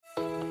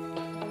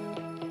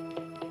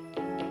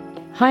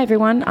Hi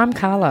everyone, I'm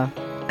Carla.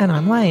 And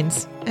I'm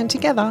Lanes. And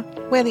together,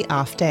 we're the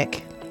Aft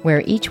Deck,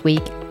 where each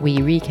week we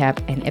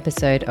recap an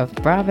episode of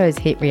Bravo's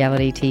hit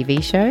reality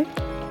TV show,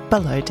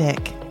 Below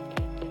Deck.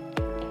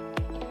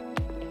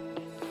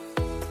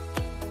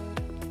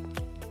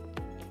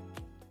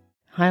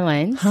 Hi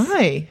Lanes.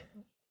 Hi.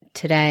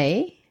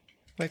 Today,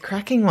 we're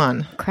cracking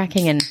one.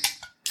 Cracking an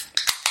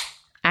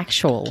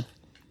actual.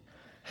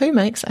 Who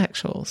makes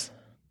actuals?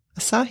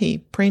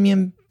 Asahi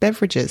Premium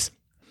Beverages.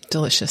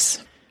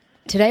 Delicious.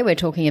 Today we're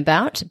talking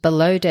about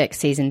Below Deck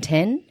Season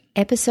 10,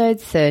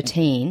 Episode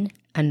 13,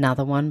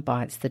 Another One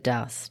Bites the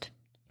Dust.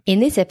 In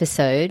this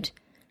episode,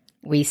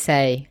 we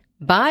say,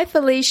 bye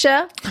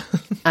Felicia.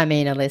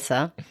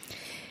 Alyssa.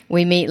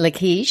 We meet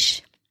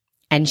Lakesh,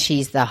 and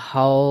she's the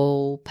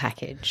whole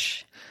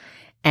package.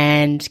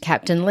 And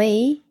Captain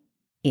Lee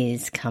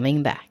is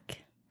coming back.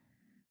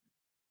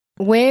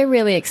 We're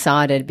really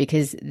excited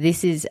because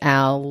this is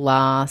our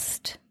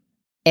last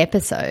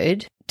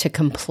episode to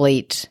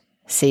complete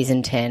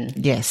Season 10.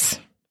 Yes.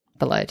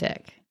 Below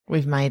Deck.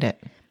 We've made it.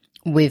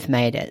 We've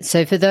made it.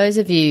 So for those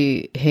of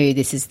you who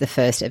this is the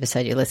first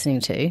episode you're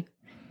listening to,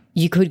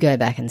 you could go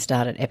back and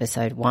start at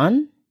episode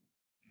 1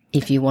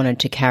 if you wanted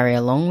to carry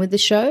along with the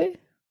show.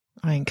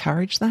 I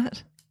encourage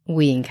that.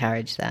 We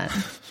encourage that.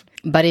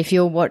 But if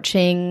you're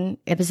watching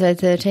episode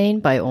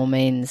 13, by all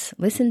means,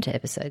 listen to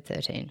episode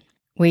 13.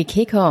 We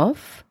kick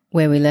off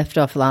where we left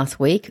off last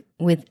week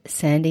with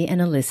Sandy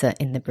and Alyssa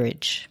in the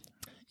bridge.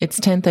 It's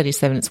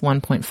 10:37. It's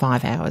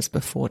 1.5 hours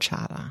before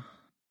charter.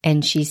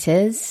 And she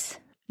says,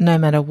 no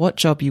matter what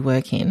job you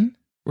work in,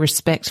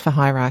 respect for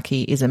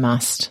hierarchy is a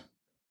must.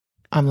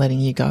 I'm letting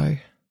you go.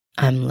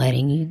 I'm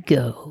letting you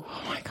go.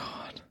 Oh, my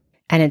God.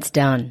 And it's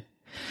done.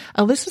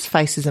 Alyssa's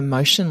face is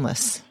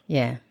emotionless.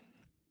 Yeah.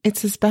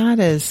 It's as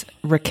bad as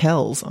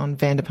Raquel's on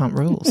Vanderpump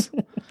Rules.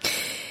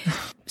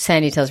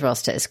 Sandy tells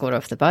Ross to escort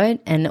off the boat,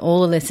 and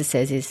all Alyssa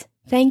says is,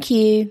 thank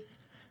you.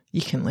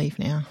 You can leave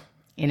now.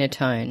 In a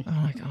tone. Oh,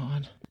 my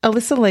God.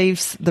 Alyssa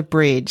leaves the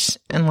bridge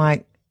and,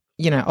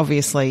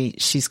 obviously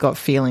she's got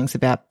feelings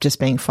about just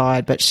being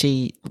fired, but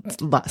she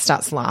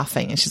starts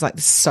laughing and she's like,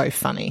 this is so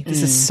funny.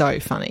 This is so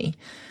funny.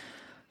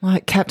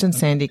 Like, Captain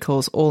Sandy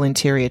calls all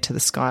interior to the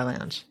Sky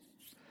Lounge.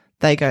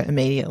 They go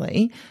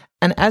immediately.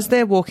 And as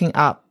they're walking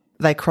up,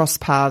 they cross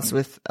paths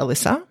with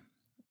Alyssa,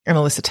 and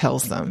Alyssa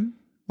tells them,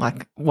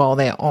 while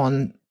they're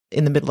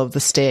in the middle of the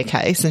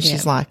staircase, and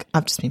she's like,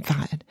 I've just been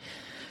fired.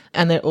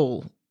 And they're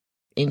all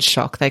in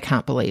shock. They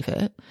can't believe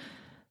it.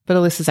 But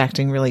Alyssa's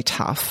acting really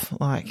tough,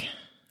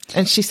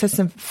 and she says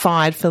I'm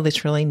fired for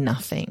literally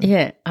nothing.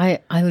 Yeah, I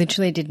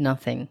literally did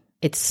nothing.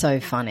 It's so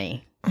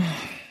funny.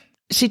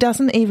 She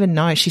doesn't even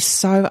know. She's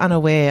so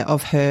unaware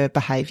of her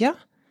behaviour.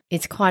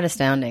 It's quite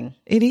astounding.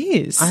 It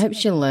is. I hope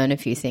she'll learn a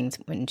few things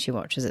when she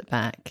watches it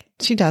back.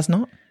 She does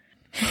not.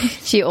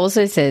 She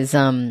also says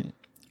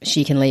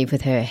she can leave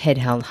with her head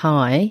held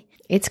high.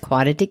 It's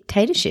quite a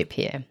dictatorship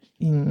here.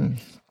 Mm.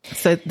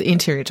 So the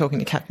interior talking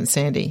to Captain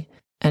Sandy,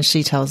 and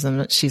she tells them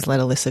that she's let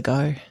Alyssa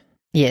go.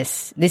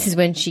 Yes. This is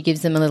when she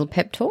gives them a little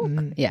pep talk.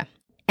 Mm. Yeah.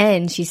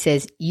 And she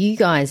says, you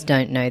guys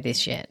don't know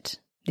this yet.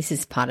 This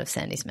is part of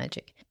Sandy's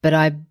magic. But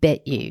I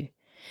bet you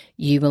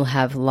will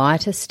have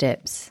lighter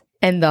steps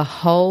and the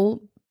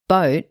whole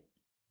boat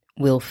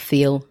will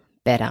feel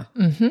better.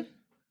 Mm-hmm.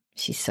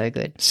 She's so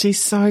good. She's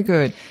so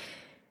good.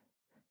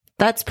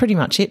 That's pretty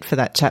much it for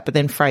that chat, but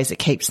then Fraser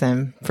keeps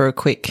them for a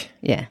quick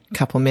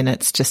couple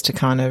minutes just to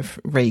kind of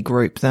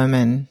regroup them,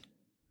 and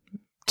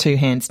 2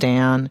 hands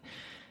down,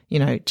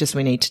 just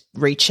we need to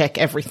recheck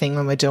everything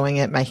when we're doing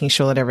it, making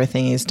sure that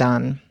everything is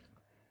done.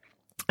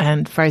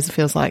 And Fraser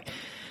feels like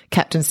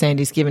Captain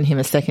Sandy's given him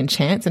a second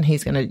chance and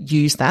he's going to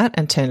use that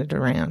and turn it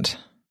around.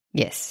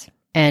 Yes.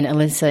 And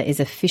Alyssa is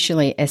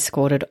officially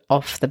escorted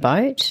off the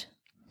boat,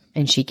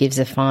 and she gives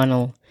a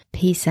final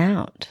peace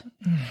out.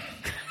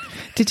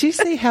 Did you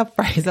see how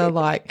Fraser,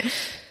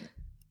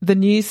 the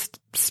news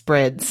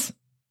spreads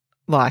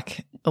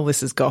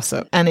Alyssa's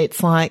gossip, and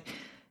it's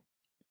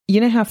you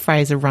know how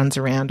Fraser runs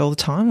around all the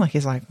time?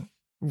 He's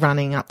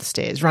running up the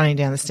stairs, running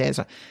down the stairs.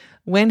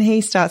 When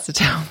he starts to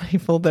tell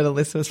people that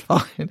Alyssa's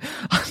fired,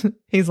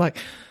 he's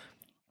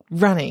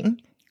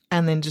running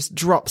and then just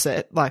drops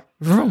it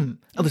vroom,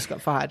 Alyssa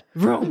got fired,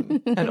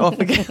 vroom, and off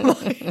again.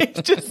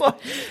 He's just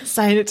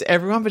saying it to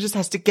everyone, but just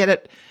has to get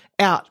it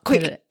out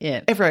quick,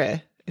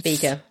 everywhere.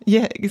 Speaker.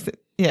 Yeah,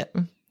 yeah.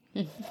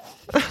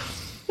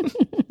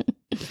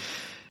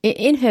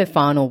 In her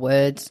final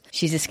words,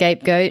 she's a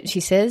scapegoat,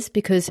 she says,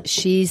 because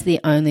she's the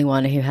only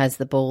one who has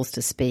the balls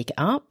to speak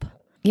up.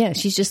 Yeah,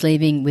 she's just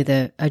leaving with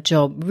a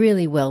job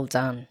really well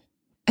done.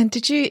 And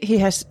did you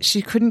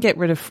she couldn't get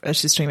rid of,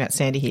 she's talking about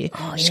Sandy here.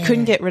 Oh, she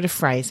couldn't get rid of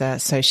Fraser,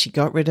 so she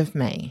got rid of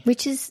me.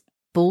 Which is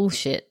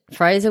bullshit.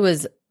 Fraser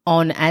was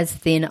on as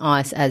thin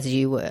ice as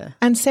you were.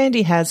 And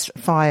Sandy has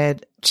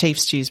fired chief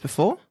stews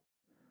before.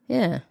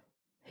 Yeah.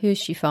 Who's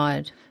she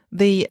fired?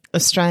 The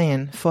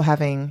Australian for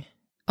having...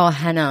 Oh,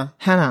 Hannah.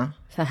 Hannah.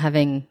 For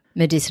having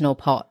medicinal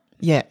pot.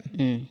 Yeah.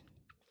 Mm.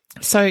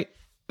 So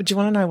do you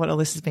want to know what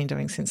Alyssa's been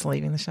doing since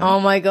leaving the show? Oh,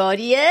 my God,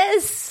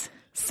 yes.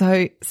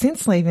 So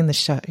since leaving the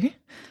show,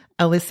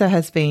 Alyssa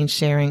has been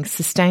sharing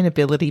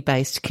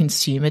sustainability-based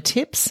consumer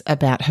tips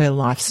about her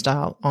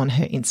lifestyle on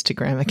her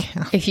Instagram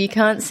account. If you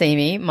can't see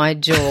me, my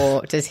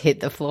jaw just hit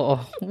the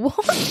floor.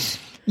 What?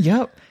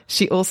 Yep.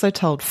 She also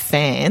told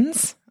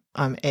fans,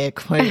 I'm air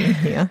quoting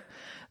here,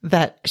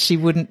 that she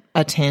wouldn't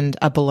attend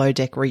a Below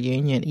Deck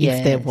reunion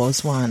if there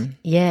was one.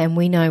 Yeah, and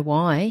we know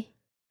why.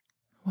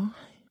 Why?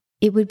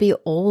 It would be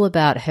all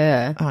about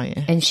her. Oh,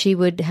 yeah. And she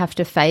would have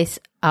to face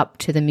up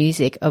to the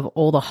music of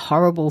all the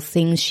horrible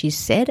things she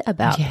said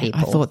about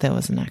people. I thought there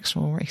was an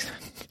actual reason.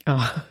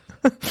 Oh.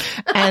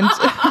 And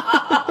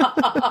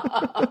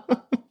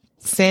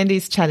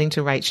Sandy's chatting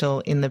to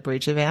Rachel in the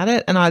bridge about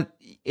it, and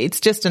it's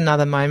just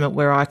another moment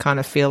where I kind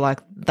of feel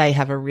like they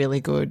have a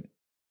really good,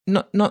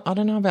 not I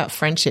don't know about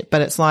friendship,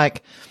 but it's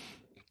like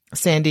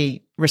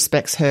Sandy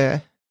respects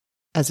her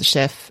as a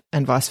chef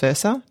and vice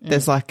versa.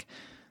 There's like,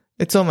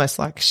 it's almost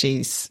like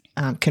she's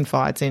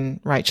confides in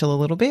Rachel a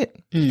little bit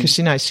because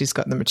she knows she's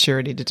got the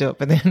maturity to do it,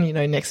 but then, you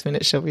know, next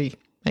minute she'll be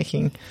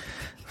making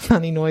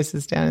funny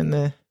noises down in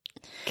the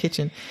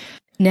kitchen.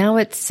 Now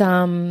it's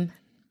 11:01.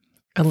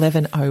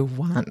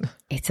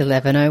 It's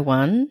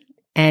 11:01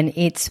 and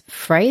it's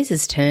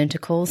Fraser's turn to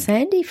call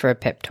Sandy for a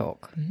pep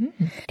talk.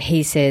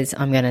 He says,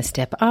 I'm going to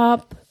step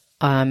up.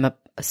 I'm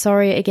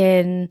sorry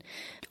again,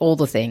 all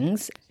the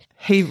things.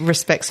 He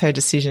respects her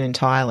decision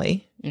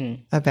entirely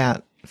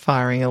about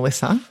firing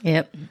Alyssa.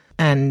 Yep.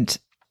 And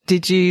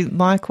did you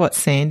like what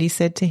Sandy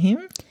said to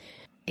him?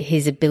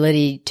 His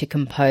ability to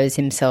compose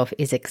himself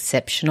is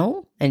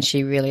exceptional, and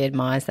she really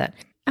admires that.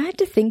 I had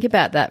to think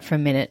about that for a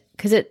minute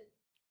because it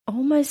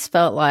almost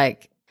felt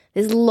like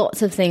there's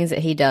lots of things that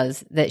he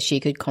does that she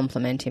could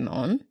compliment him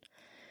on.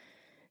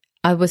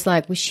 I was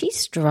like, was she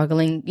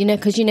struggling? You know,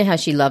 because you know how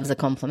she loves a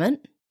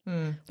compliment.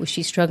 Was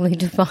she struggling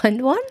to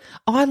find one?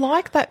 I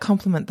like that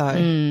compliment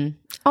though.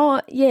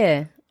 Oh,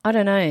 yeah. I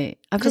don't know.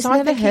 I've just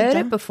never heard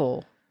it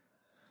before.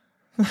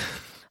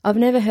 I've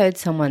never heard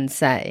someone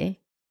say,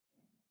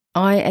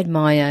 I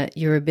admire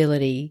your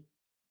ability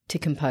to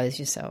compose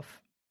yourself.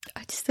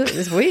 I just thought it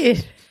was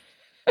weird.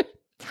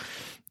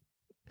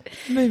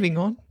 Moving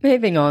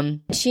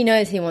on. She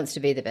knows he wants to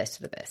be the best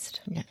of the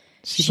best. Yeah.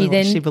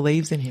 She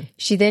believes in him.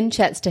 She then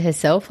chats to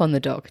herself on the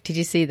dock. Did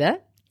you see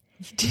that?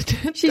 You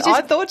didn't?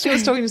 I thought she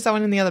was talking to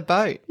someone in the other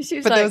boat,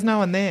 but there was no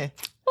one there.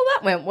 Well,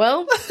 that went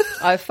well.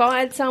 I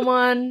fired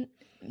someone.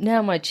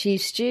 Now my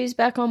chief stew's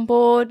back on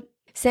board.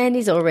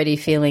 Sandy's already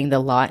feeling the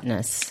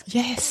lightness.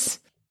 Yes.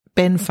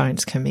 Ben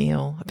phones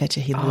Camille. I bet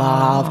you he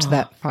loved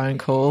that phone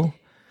call.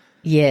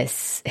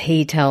 Yes.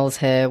 He tells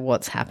her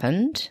what's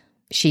happened.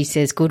 She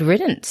says good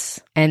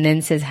riddance and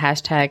then says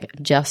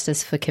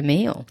 #justice for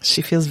Camille.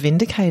 She feels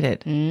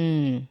vindicated.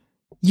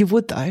 You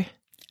would though.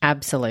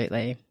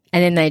 Absolutely.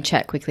 And then they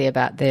chat quickly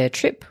about their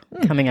trip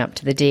coming up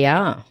to the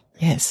DR.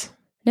 Yes.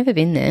 Never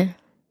been there.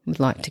 Would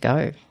like to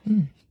go.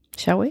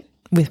 Shall we?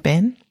 With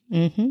Ben?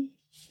 Mm-hmm.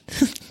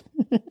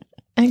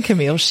 And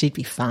Camille, she'd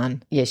be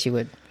fun. Yeah, she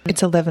would.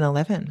 It's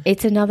 11:11.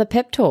 It's another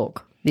pep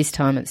talk. This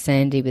time it's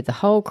Sandy with the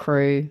whole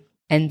crew.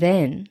 And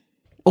then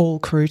all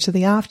crew to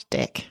the after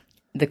deck.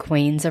 The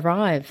queens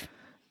arrive.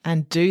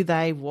 And do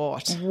they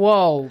what?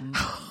 Whoa,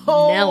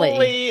 Nelly.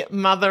 Holy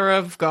Mother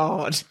of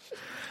God.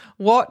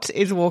 What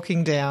is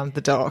walking down the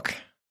dock?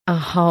 A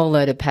whole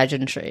load of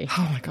pageantry.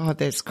 Oh, my God.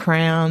 There's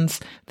crowns.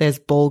 There's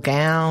ball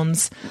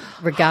gowns.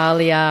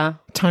 Regalia.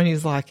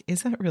 Tony's like,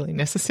 is that really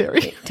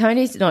necessary?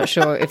 Tony's not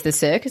sure if the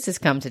circus has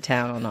come to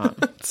town or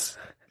not.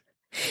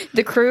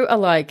 The crew are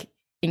like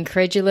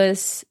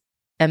incredulous,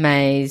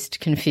 amazed,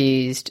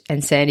 confused,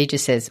 and Sandy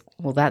just says,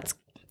 well, that's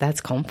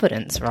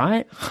confidence,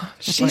 right?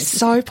 She's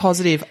so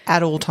positive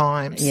at all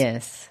times.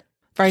 Yes.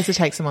 Fraser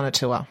takes them on a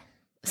tour.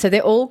 So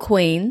they're all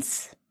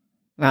queens,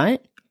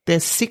 right?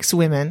 There's 6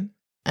 women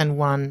and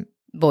 1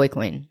 boy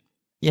queen.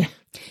 Yeah.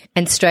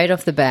 And straight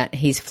off the bat,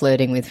 he's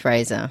flirting with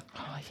Fraser.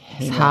 Oh,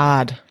 yes. It's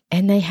hard.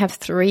 And they have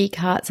 3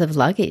 carts of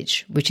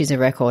luggage, which is a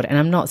record, and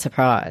I'm not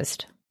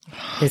surprised.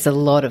 There's a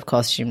lot of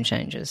costume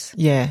changes.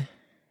 Yeah.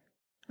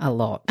 A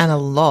lot. And a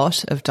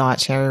lot of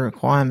dietary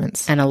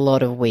requirements. And a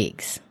lot of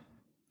wigs.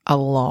 A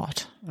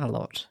lot.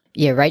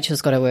 Yeah,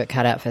 Rachel's got her work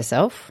cut out for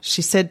herself.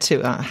 She said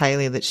to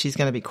Hayley that she's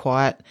going to be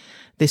quiet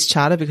this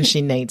charter because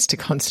she needs to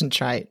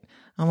concentrate.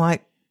 I'm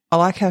like, I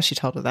like how she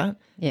told her that.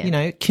 Yeah. You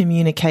know,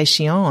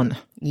 communication.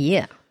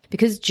 Yeah.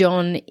 Because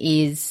John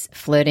is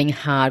flirting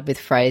hard with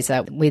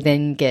Fraser, we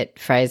then get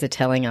Fraser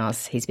telling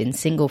us he's been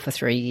single for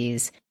 3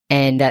 years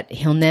and that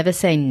he'll never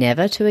say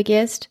never to a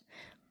guest,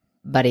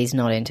 but he's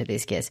not into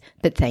this guest.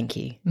 But thank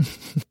you.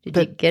 Did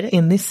you get it?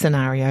 In this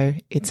scenario,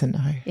 it's a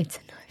no. It's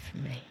a no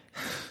from me.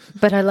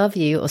 But I love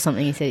you or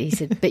something he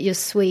said, but you're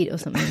sweet or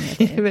something.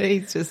 Yeah, but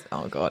he's just,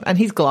 oh God. And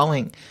he's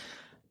glowing,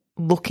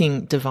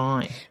 looking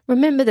divine.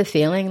 Remember the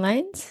feeling,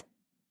 Lanes?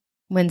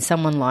 When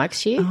someone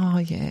likes you? Oh,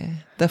 yeah.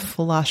 The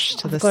flush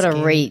to the skin. I've got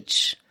to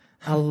reach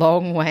a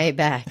long way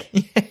back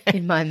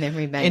in my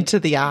memory bank. Into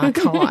the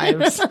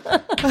archives.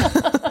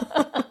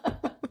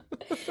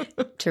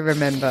 To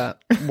remember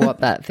what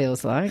that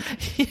feels like.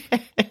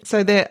 Yes.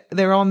 So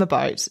they're on the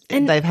boat.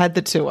 And they've had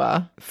the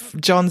tour.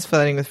 John's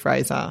flirting with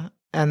Fraser.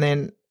 And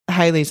then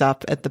Hayley's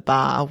up at the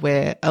bar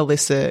where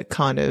Alyssa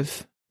kind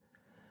of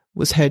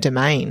was her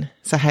domain.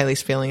 So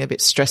Hayley's feeling a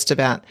bit stressed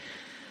about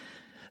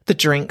the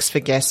drinks for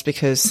guests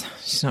because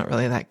she's not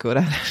really that good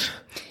at it.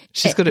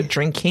 She's good at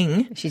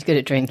drinking. She's good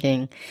at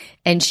drinking.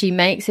 And she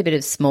makes a bit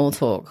of small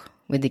talk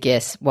with the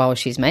guests while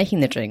she's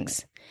making the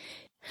drinks.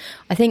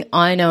 I think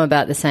I know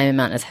about the same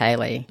amount as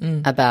Hayley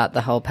about the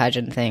whole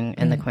pageant thing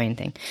and the Queen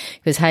thing.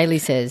 Because Hayley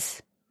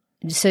says,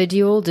 so do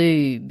you all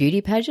do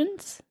beauty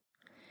pageants?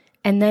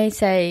 And they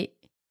say,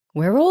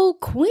 we're all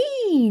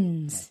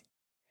queens.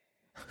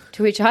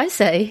 To which I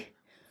say,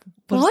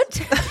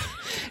 what?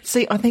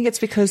 See, I think it's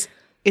because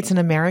it's an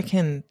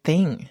American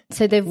thing.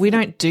 So we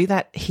don't do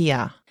that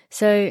here.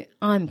 So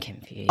I'm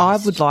confused. I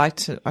would like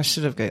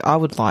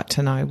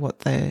to know what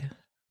the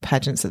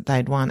pageants that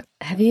they'd won.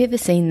 Have you ever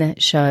seen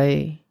that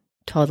show,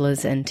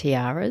 Toddlers and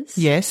Tiaras?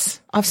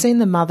 Yes. I've seen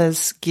the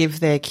mothers give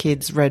their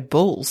kids Red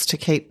Bulls to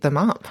keep them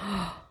up.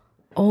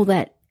 All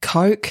that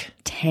Coke.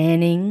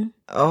 Tanning.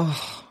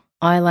 Oh.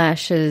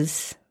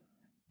 Eyelashes.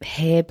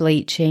 Hair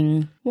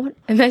bleaching. What?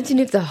 Imagine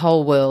if the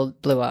whole world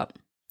blew up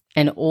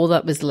and all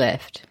that was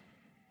left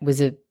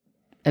was a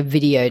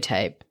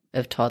videotape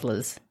of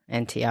Toddlers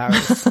and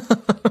Tiaras.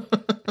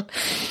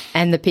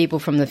 And the people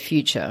from the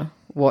future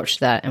watched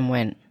that and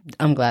went,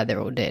 I'm glad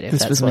they're all dead if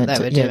that's what they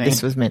were doing. Yeah,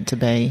 this was meant to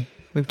be.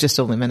 We've just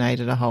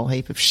eliminated a whole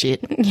heap of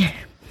shit. Yeah.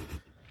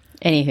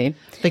 Anywho.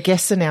 The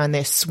guests are now in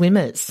their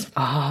swimmers.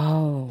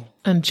 Oh.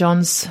 And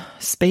John's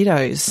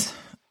Speedos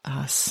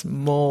are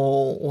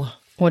small.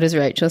 What does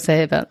Rachel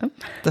say about them?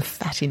 The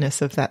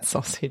fattiness of that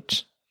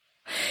sausage.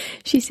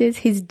 She says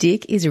his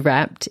dick is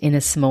wrapped in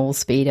a small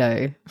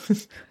Speedo.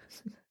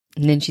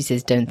 And then she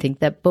says, don't think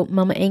that but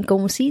mama ain't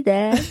going to see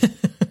that.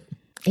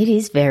 It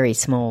is very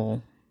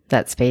small,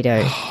 that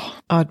Speedo.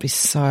 I'd be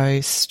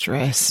so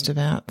stressed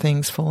about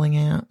things falling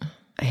out.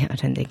 I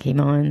don't think he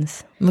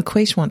minds.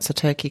 Laquiche wants a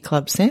turkey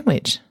club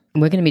sandwich.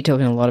 We're going to be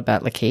talking a lot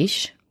about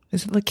Laquiche.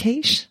 Is it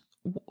Laquiche?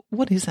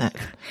 What is that?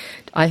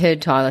 I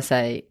heard Tyler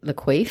say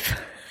Laquife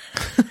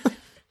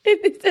in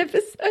this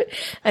episode,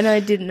 and I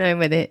didn't know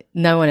whether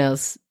no one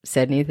else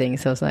said anything.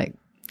 So I was like,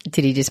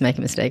 did he just make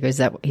a mistake, or is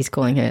that what he's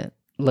calling her?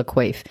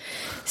 Laquife.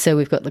 So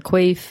we've got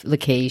Laquife,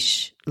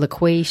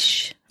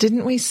 Laquiche.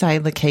 Didn't we say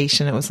Laquiche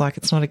and it was like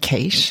it's not a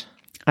quiche?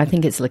 I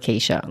think it's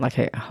Lakeisha. Like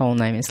her whole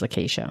name is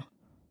Lakeisha.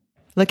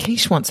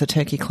 Laquiche wants a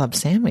turkey club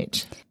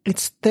sandwich.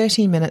 It's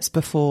 30 minutes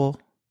before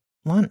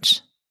lunch.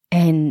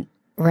 And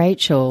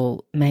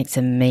Rachel makes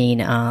a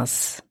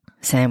mean-ass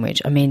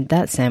sandwich. I mean,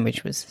 that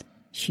sandwich was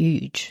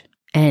huge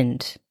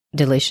and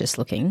delicious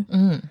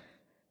looking.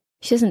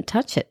 She doesn't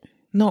touch it.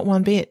 Not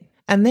one bit.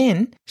 And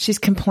then she's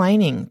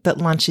complaining that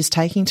lunch is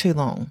taking too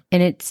long.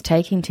 And it's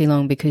taking too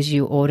long because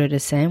you ordered a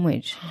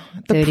sandwich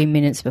 30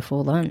 minutes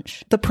before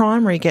lunch. The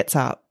primary gets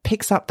up,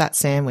 picks up that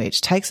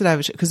sandwich, takes it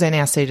over because they're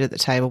now seated at the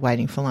table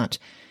waiting for lunch.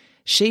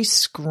 She's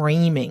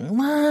screaming,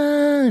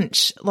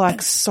 lunch,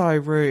 like so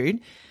rude.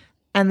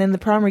 And then the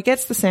primary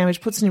gets the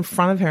sandwich, puts it in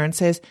front of her and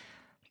says,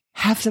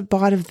 have a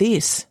bite of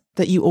this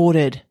that you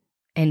ordered.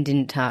 And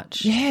didn't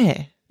touch.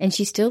 Yeah. And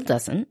she still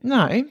doesn't.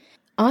 No.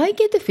 I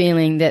get the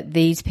feeling that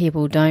these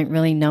people don't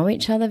really know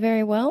each other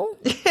very well.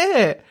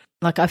 Yeah.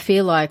 Like I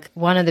feel like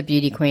one of the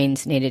beauty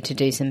queens needed to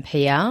do some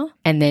PR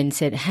and then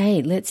said,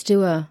 hey, let's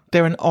do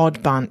They're an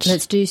odd bunch.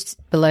 Let's do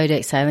below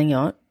deck sailing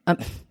yacht.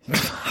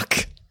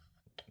 Fuck.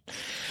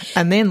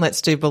 And then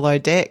let's do below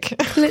deck.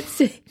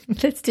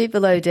 let's do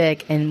below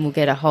deck and we'll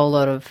get a whole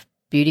lot of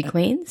beauty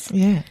queens.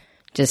 Yeah.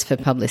 Just for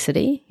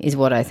publicity is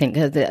what I think.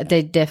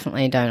 They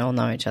definitely don't all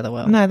know each other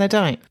well. No, they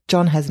don't.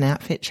 John has an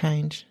outfit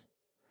change.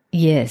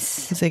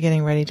 Yes. Because they're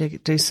getting ready to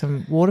do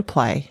some water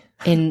play.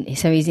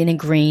 So he's in a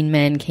green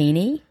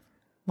mankini.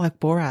 Like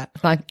Borat.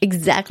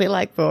 Exactly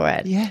like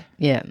Borat. Yeah.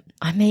 Yeah.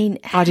 I mean,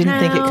 I didn't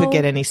think it could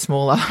get any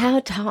smaller. How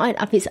tight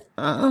up his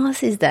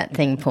ass is that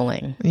thing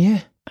pulling?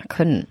 Yeah. I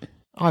couldn't.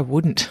 I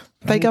wouldn't.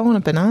 They go on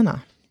a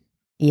banana.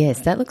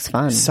 Yes, that looks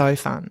fun. So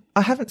fun.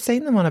 I haven't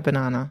seen them on a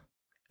banana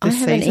this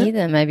season. I haven't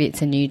either. Maybe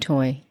it's a new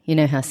toy. You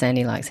know how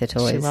Sandy likes her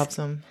toys. She loves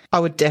them. I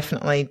would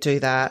definitely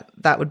do that.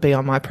 That would be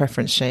on my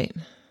preference sheet.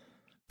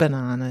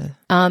 Banana.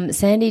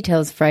 Sandy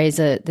tells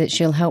Fraser that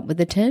she'll help with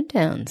the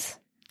turndowns.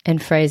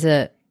 And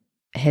Fraser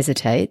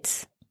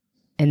hesitates.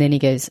 And then he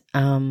goes,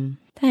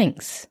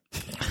 thanks.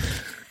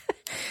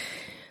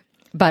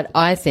 But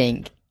I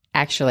think,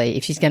 actually,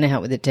 if she's going to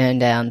help with the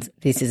turndowns,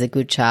 this is a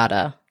good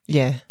charter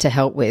to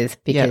help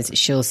with because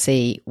she'll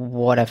see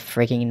what a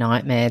freaking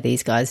nightmare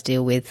these guys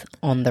deal with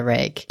on the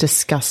reg.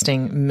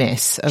 Disgusting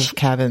mess of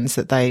cabins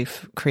that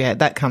they've created.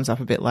 That comes up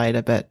a bit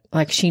later, but...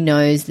 Like she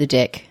knows the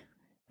deck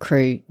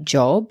crew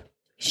job.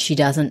 She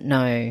doesn't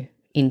know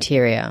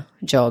interior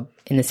job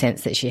in the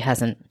sense that she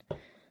hasn't...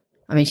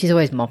 I mean, she's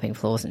always mopping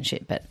floors and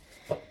shit, but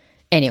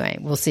anyway,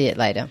 we'll see it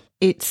later.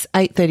 It's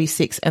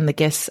 8:36 and the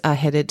guests are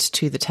headed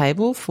to the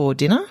table for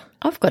dinner.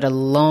 I've got a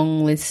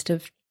long list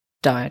of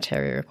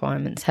dietary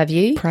requirements. Have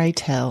you? Pray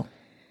tell.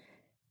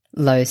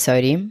 Low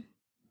sodium,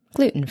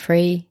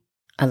 gluten-free,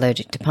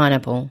 allergic to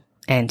pineapple,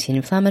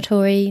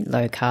 anti-inflammatory,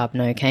 low carb,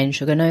 no cane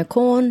sugar, no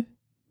corn.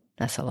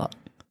 That's a lot.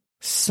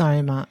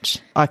 So much.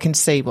 I can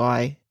see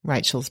why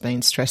Rachel's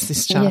been stressed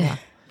this chapter. Yeah.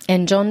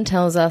 And John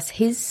tells us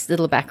his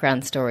little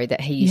background story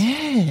that he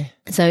used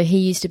So he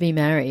used to be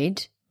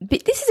married.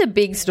 But this is a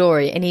big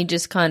story, and he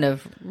just kind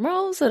of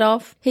rolls it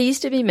off. He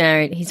used to be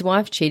married. His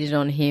wife cheated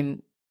on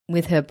him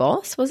with her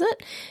boss, was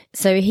it?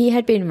 So he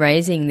had been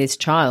raising this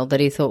child that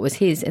he thought was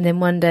his, and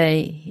then one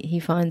day he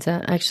finds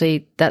out,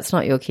 actually, that's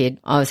not your kid.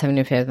 I was having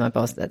an affair with my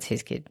boss. That's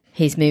his kid.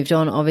 He's moved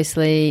on,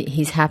 obviously.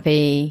 He's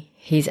happy.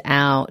 He's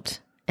out,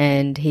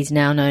 and he's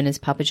now known as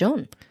Papa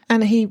John.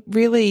 And he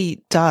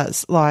really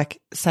does,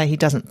 like, say he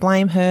doesn't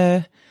blame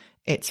her.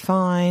 It's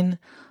fine.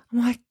 I'm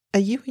like, are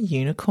you a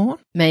unicorn?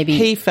 Maybe.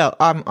 He felt,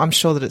 I'm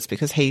sure that it's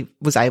because he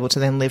was able to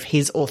then live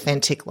his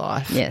authentic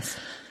life. Yes.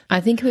 I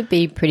think it would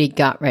be pretty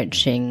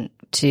gut-wrenching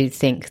to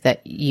think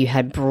that you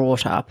had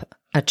brought up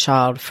a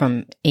child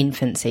from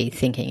infancy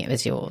thinking it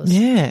was yours.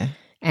 Yeah.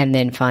 And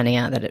then finding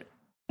out that it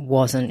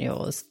wasn't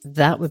yours.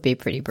 That would be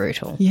pretty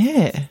brutal.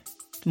 Yeah.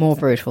 More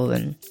brutal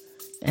than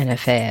an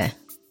affair.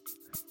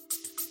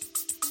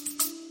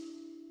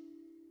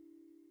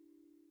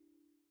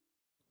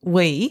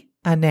 We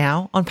are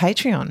now on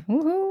Patreon.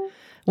 Woohoo.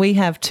 We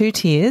have 2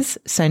 tiers,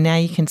 so now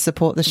you can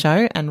support the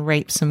show and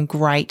reap some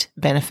great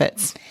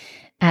benefits.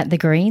 At the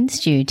Green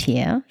Stew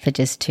tier, for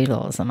just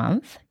 $2 a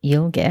month,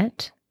 you'll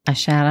get a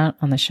shout-out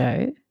on the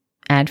show,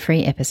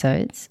 ad-free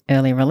episodes,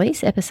 early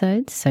release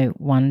episodes, so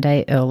 1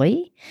 day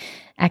early,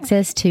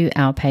 access to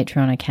our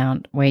Patreon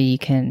account where you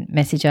can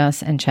message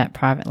us and chat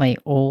privately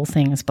all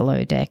things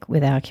Below Deck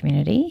with our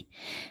community,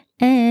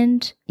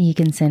 and you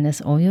can send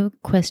us all your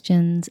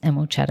questions and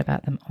we'll chat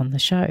about them on the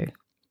show.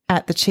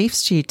 At the Chief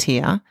Stew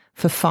tier,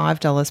 for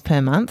 $5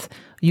 per month,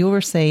 you'll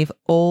receive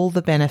all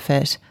the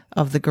benefit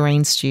of the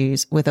Green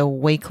Stews with a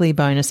weekly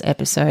bonus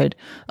episode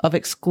of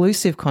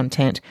exclusive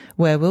content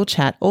where we'll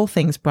chat all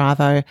things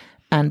Bravo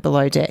and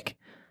Below Deck,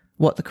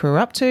 what the crew are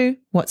up to,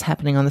 what's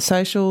happening on the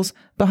socials,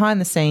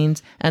 behind the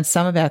scenes, and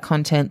some of our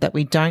content that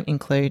we don't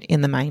include in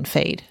the main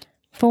feed.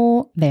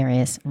 For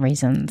various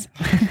reasons.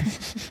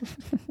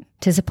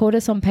 To support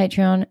us on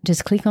Patreon,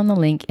 just click on the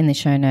link in the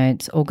show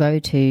notes or go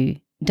to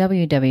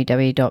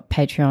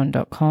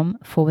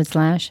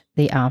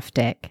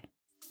www.patreon.com/theafdeck.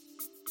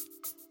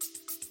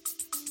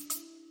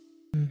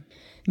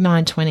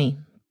 9:20.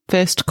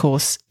 First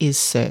course is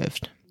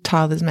served.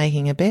 Tyler's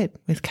making a bed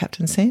with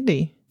Captain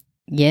Sandy.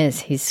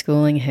 Yes, he's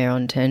schooling her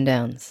on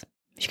turndowns.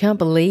 She can't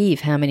believe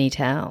how many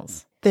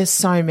towels. There's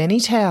so many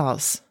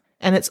towels,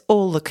 and it's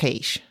all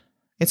Lakeisha.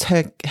 It's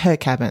her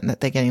cabin that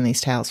they're getting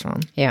these towels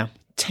from. Yeah.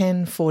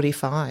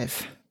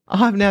 10:45.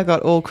 I've now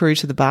got all crew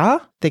to the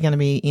bar. They're going to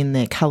be in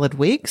their coloured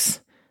wigs,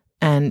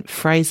 and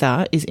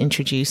Fraser is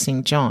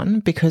introducing John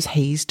because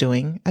he's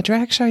doing a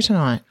drag show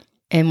tonight.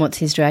 And what's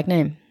his drag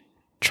name?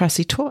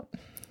 Trussy Twat.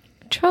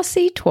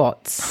 Trussy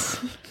Twats.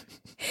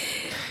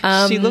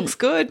 She looks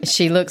good.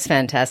 She looks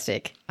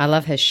fantastic. I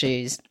love her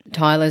shoes.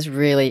 Tyler's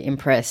really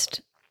impressed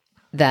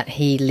that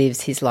he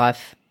lives his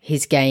life,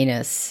 his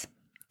gayness,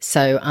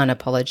 so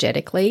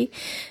unapologetically.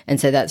 And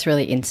so that's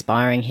really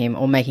inspiring him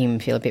or making him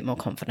feel a bit more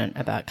confident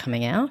about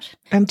coming out.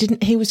 And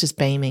he was just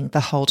beaming the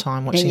whole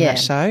time watching that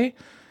show.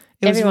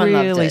 Everyone was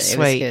really loved it. sweet. It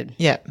was good.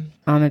 Yeah.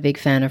 I'm a big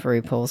fan of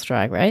RuPaul's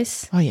Drag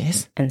Race. Oh,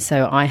 yes. And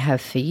so I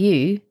have for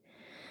you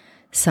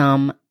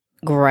some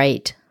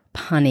great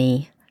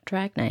punny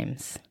drag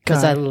names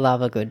because I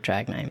love a good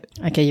drag name.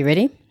 Okay, you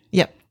ready?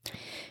 Yep.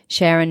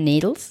 Sharon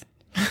Needles.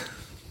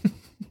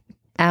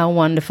 Our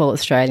wonderful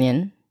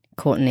Australian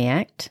Courtney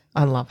Act.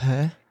 I love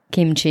her.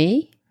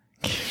 Kimchi.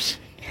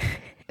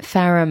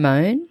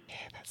 Pheromone. Yeah,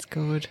 that's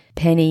good.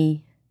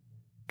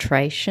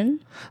 Penetration.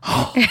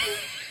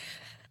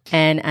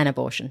 And an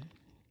abortion.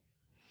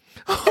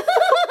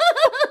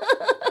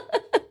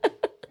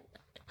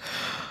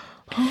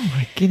 Oh,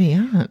 my giddy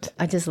aunt.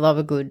 I just love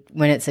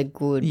when it's a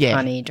good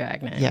punny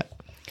drag name. Yeah.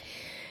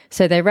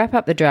 So they wrap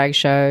up the drag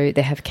show,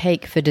 they have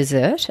cake for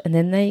dessert, and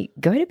then they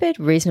go to bed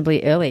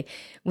reasonably early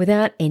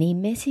without any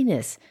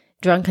messiness,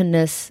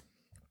 drunkenness.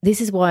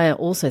 This is why I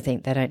also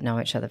think they don't know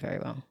each other very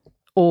well.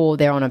 Or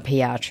they're on a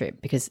PR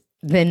trip because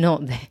they're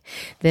not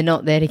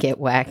there to get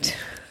whacked.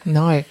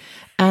 No.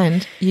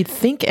 And you'd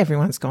think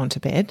everyone's gone to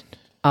bed.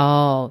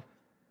 Oh,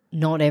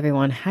 not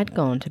everyone had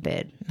gone to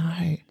bed.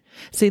 No.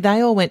 See,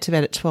 they all went to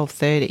bed at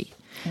 12:30.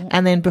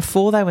 And then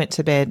before they went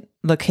to bed,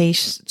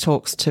 Lakeisha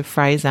talks to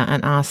Fraser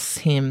and asks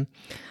him,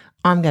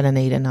 I'm going to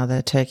need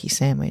another turkey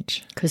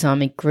sandwich. Because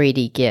I'm a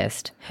greedy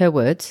guest. Her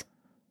words.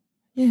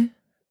 Yeah.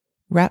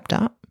 Wrapped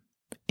up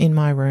in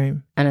my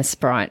room. And a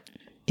Sprite.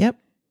 Yep.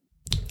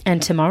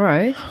 And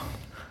tomorrow,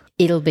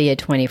 it'll be a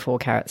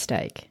 24-carat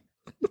steak.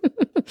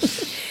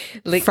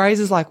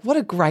 Fraser's like, what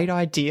a great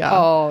idea.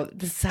 Oh,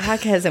 the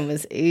sarcasm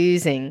was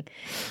oozing.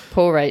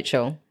 Poor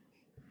Rachel.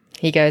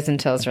 He goes and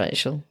tells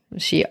Rachel.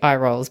 She eye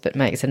rolls but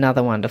makes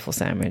another wonderful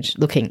sandwich.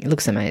 It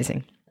looks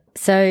amazing.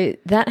 So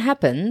that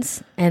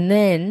happens, and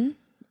then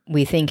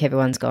we think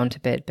everyone's gone to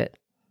bed, but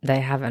They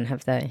haven't,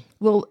 have they?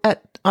 Well,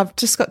 I've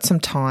just got some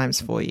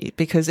times for you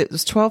because it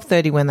was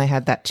 12:30 when they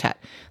had that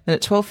chat. Then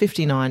at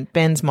 12:59,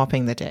 Ben's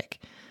mopping the deck.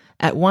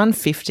 At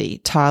 1:50,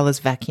 Tyler's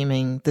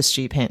vacuuming the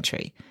stew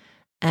pantry.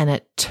 And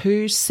at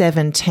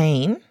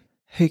 2:17,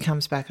 who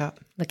comes back up?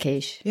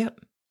 Lakeish.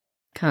 Yep.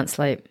 Can't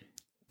sleep.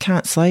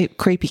 Can't sleep.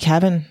 Creepy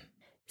cabin.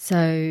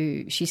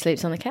 So she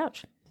sleeps on the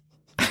couch.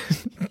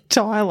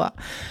 Tyler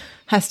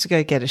has to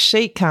go get a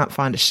sheet, can't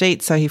find a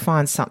sheet, so he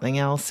finds something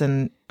else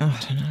and I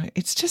don't know.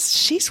 It's just,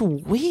 she's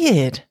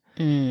weird.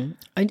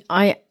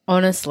 I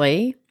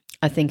honestly,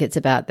 I think it's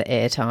about the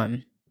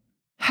airtime.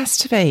 Has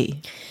to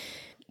be.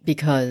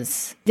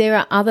 Because there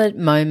are other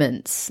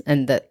moments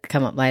and that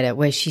come up later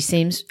where she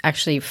seems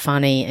actually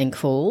funny and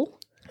cool.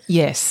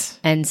 Yes.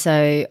 And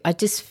so I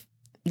just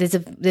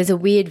there's a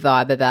weird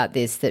vibe about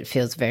this that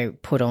feels very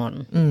put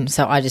on.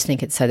 So I just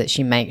think it's so that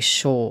she makes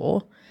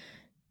sure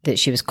that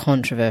she was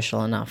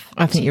controversial enough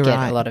I think to you're get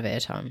right. a lot of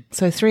airtime.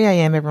 So 3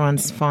 a.m.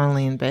 everyone's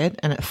finally in bed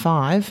and at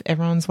 5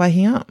 everyone's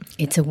waking up.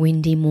 It's a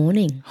windy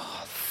morning.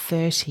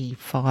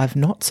 35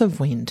 knots of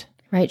wind.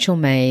 Rachel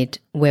made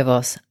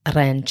huevos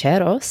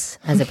rancheros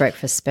as a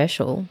breakfast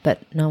special,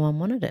 but no one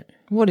wanted it.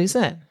 What is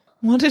it?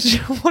 What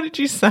did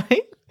you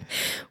say?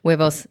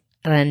 Huevos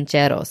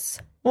rancheros.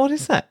 What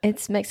is that?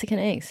 It's Mexican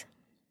eggs.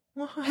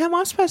 Well, how am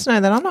I supposed to know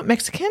that? I'm not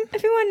Mexican.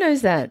 Everyone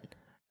knows that.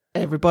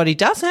 Everybody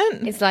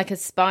doesn't. It's like a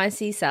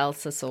spicy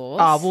salsa sauce.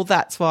 Oh, well,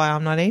 that's why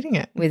I'm not eating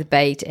it. With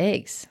baked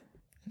eggs.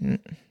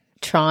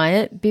 Try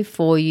it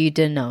before you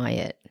deny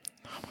it.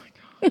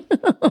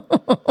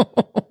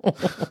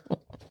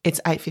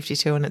 It's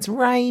 8:52 and it's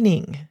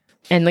raining.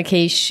 And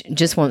Lakeish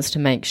just wants to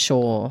make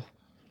sure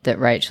that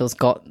Rachel's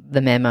got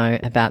the memo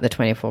about the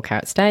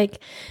 24-carat steak.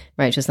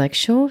 Rachel's like,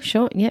 sure,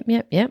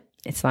 yep.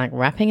 It's like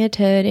wrapping a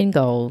turd in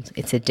gold.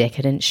 It's a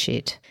decadent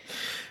shit.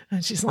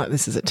 And she's like,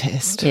 this is a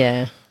test.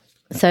 Yeah.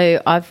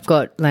 So I've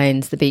got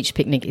Lane's The Beach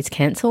Picnic is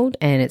cancelled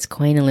and it's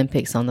Queen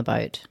Olympics on the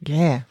boat.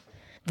 Yeah.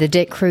 The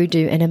deck crew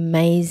do an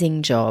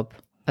amazing job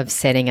of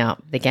setting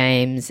up the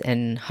games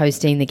and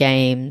hosting the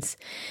games.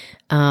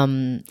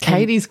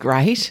 Katie's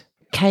great.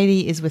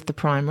 Katie is with the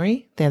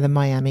primary. They're the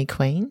Miami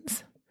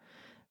Queens.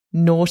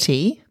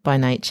 Naughty by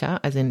nature,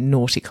 as in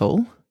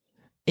nautical,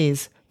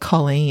 is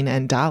Colleen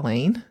and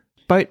Darlene.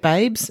 Boat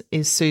Babes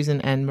is Susan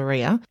and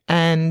Maria.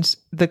 And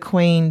the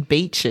Queen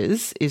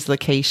Beaches is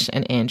Lakeish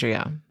and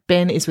Andrea.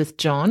 Ben is with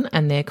John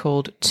and they're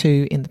called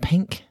Two in the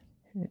Pink.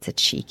 It's a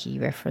cheeky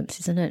reference,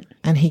 isn't it?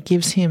 And he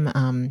gives him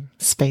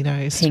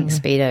Speedos. Pink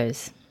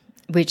Speedos,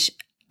 which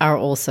are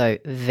also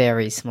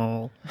very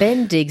small.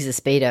 Ben digs a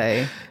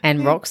Speedo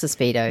and rocks a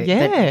Speedo,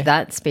 but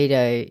that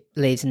Speedo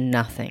leaves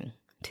nothing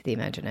to the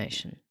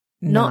imagination.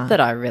 No. Not that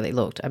I really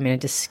looked. I mean, I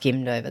just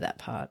skimmed over that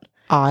part.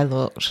 I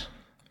looked.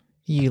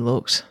 You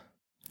looked.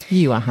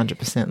 You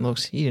 100%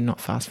 looked. You did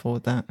not fast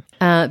forward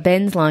that.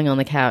 Ben's lying on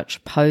the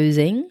couch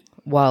posing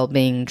while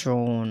being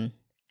drawn,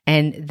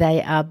 and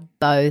they are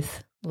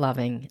both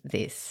loving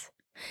this.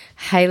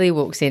 Hayley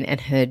walks in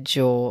and her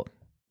jaw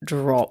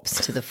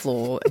drops to the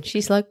floor and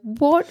she's like,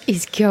 what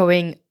is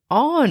going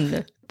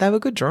on? They were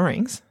good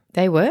drawings.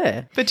 They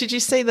were. But did you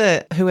see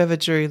whoever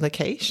drew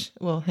Lakeish?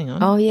 Well, hang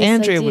on. Oh, yes,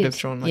 Andrea would have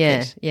drawn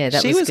Lakeish. Yeah,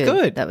 that she was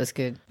good. That was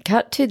good.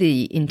 Cut to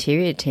the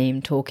interior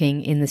team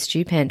talking in the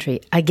stew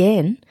pantry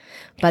again,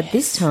 but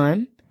this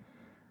time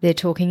they're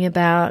talking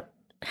about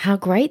how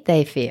great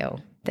they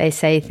feel. They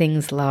say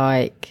things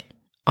like,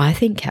 I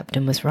think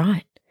Captain was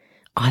right.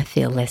 I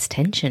feel less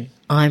tension.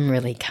 I'm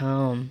really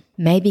calm.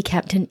 Maybe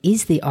Captain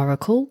is the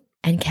oracle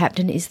and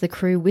Captain is the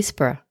crew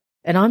whisperer.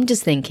 And I'm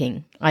just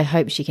thinking, I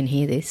hope she can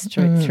hear this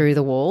through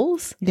the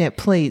walls. Yeah,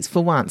 please,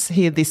 for once,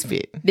 hear this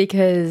bit.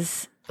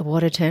 Because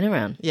what a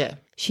turnaround. Yeah.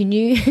 She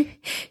knew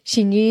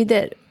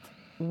that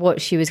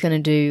what she was going to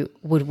do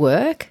would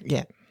work.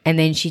 Yeah. And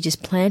then she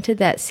just planted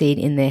that seed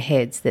in their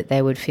heads that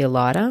they would feel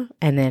lighter.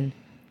 And then,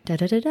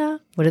 da-da-da-da,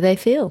 what do they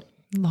feel?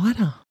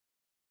 Lighter.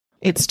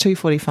 It's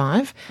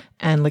 2:45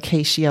 and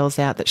Lakeish yells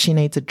out that she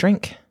needs a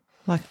drink.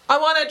 Like, I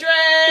want a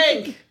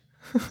drink!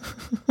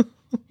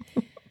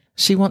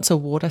 She wants a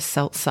water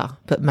seltzer,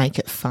 but make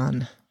it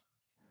fun.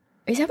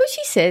 Is that what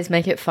she says?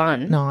 Make it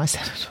fun? No, I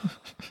said it.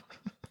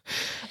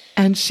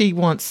 And she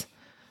wants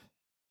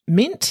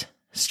mint,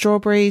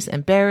 strawberries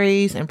and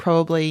berries and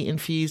probably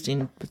infused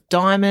in with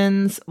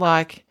diamonds.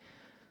 Like,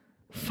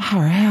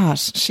 far out.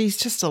 She's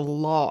just a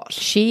lot.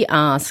 She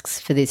asks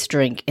for this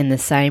drink in the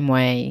same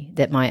way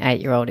that my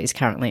 8-year-old is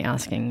currently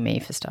asking me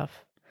for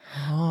stuff.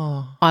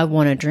 Oh. I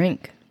want a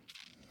drink.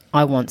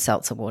 I want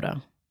seltzer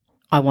water.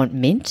 I want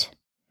mint.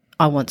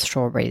 I want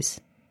strawberries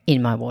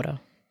in my water.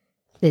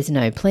 There's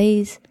no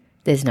please.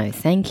 There's no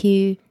thank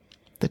you.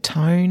 The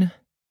tone.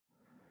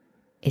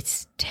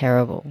 It's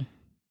terrible.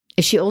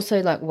 She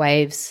also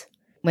waves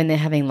when they're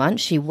having lunch.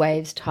 She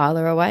waves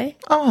Tyler away.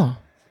 Oh.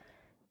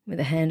 With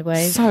a hand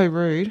wave. So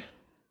rude.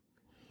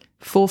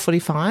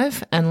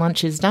 4:45 and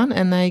lunch is done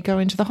and they go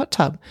into the hot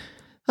tub.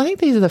 I think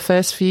these are the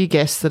first few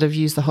guests that have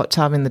used the hot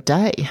tub in the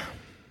day.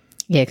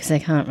 Yeah, because they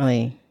can't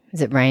really –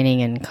 is it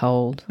raining and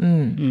cold?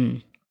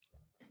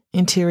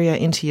 interior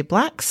into your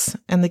blacks,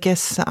 and the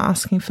guests are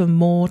asking for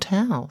more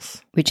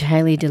towels. Which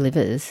Hayley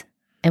delivers.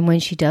 And when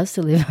she does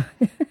deliver,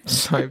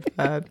 So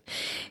bad.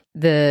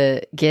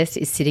 the guest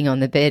is sitting on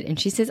the bed and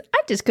she says, I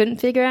just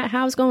couldn't figure out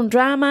how I was going to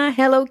dry my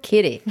Hello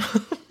Kitty.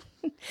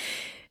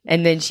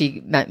 And then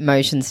she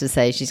motions to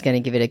say she's going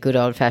to give it a good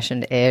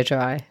old-fashioned air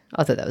dry.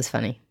 I thought that was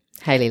funny.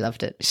 Hayley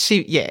loved it.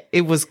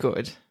 It was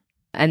good.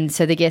 And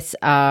so the guests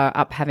are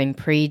up having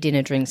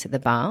pre-dinner drinks at the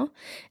bar,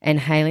 and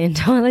Hayley and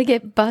Tyler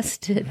get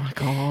busted. Oh, my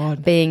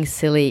God. Being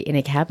silly in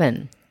a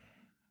cabin.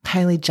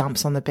 Hayley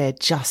jumps on the bed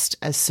just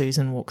as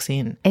Susan walks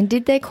in. And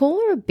did they call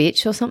her a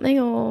bitch or something?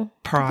 Or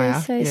Prior. did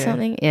they say yeah.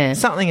 something? Yeah.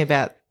 Something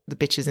about the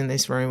bitches in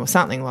this room or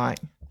something like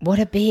What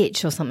a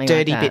bitch or something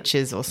dirty like that.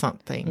 bitches or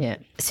something. Yeah.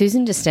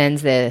 Susan just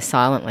stands there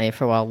silently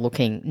for a while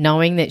looking,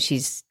 knowing that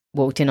she's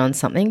walked in on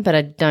something, but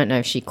I don't know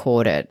if she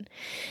caught it.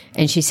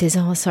 And she says,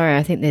 oh, sorry,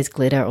 I think there's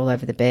glitter all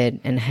over the bed.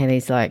 And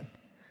Hayley's like,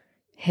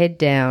 head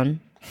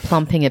down,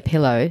 plumping a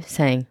pillow,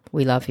 saying,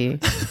 we love you.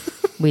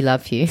 We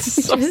love you.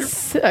 Just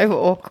so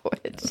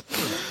awkward.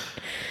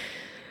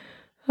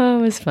 Oh,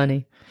 it was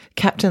funny.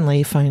 Captain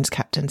Lee phones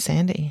Captain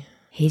Sandy.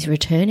 He's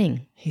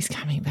returning. He's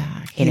coming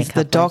back. In a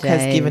couple the doc of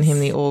has given him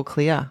days. the all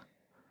clear.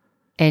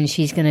 And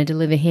she's going to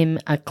deliver him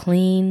a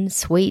clean,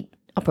 sweet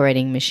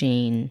operating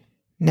machine.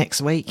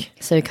 Next week.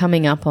 So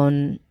coming up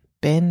on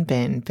Ben.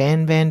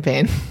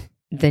 the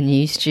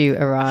new stew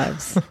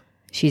arrives.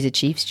 She's a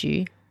chief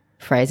stew.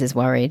 Fraser's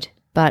worried.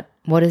 But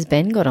what has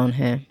Ben got on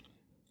her?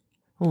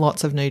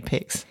 Lots of nude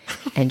pics.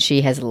 And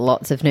she has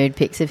lots of nude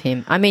pics of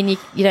him. I mean,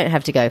 you don't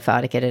have to go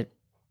far to get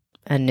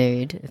a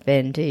nude of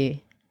Ben, do you?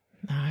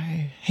 No.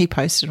 He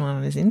posted one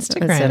on his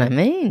Instagram. That's what I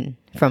mean.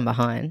 From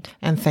behind.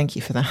 And thank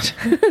you for that.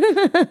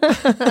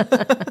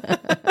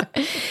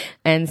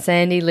 And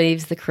Sandy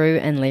leaves the crew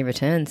and Lee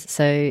returns.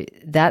 So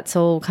that's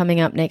all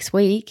coming up next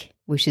week,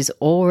 which is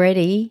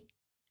already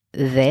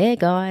there,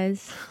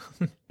 guys.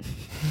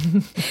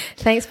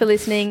 Thanks for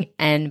listening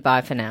and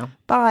bye for now.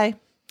 Bye.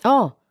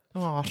 Oh.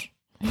 Oh.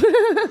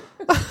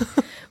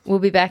 We'll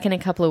be back in a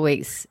couple of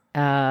weeks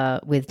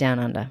with Down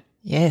Under.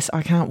 Yes,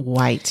 I can't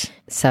wait.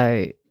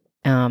 So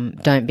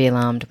don't be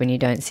alarmed when you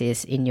don't see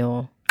us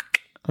on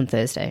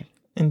Thursday.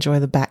 Enjoy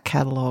the back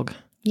catalogue.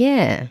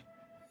 Yeah.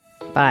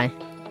 Bye.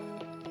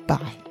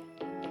 Bye.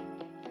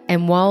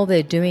 And while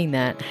they're doing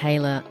that,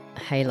 Hayla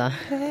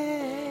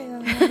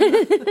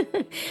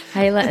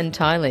and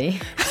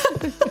Tylee.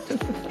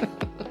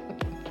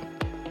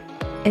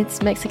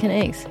 It's Mexican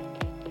eggs.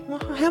 Well,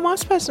 how am I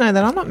supposed to know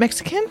that? I'm not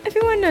Mexican.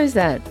 Everyone knows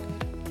that.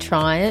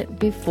 Try it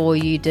before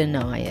you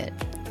deny it.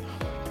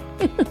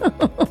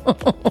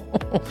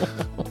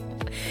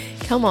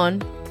 Come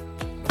on.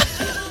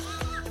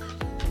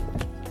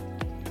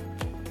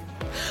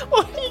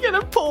 What, are you going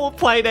to pull a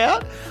plate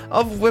out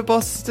of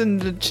huevos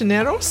and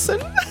chineros?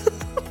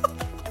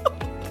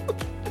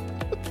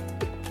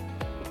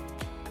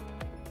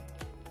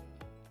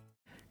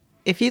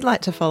 If you'd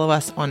like to follow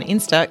us on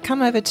Insta,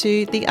 come over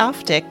to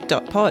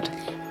theafdeck.pod.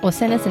 Or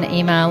send us an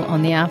email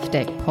on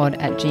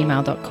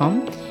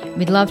theafdeckpod@gmail.com.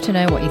 We'd love to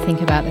know what you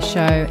think about the show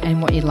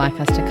and what you'd like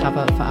us to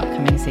cover for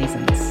upcoming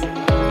seasons.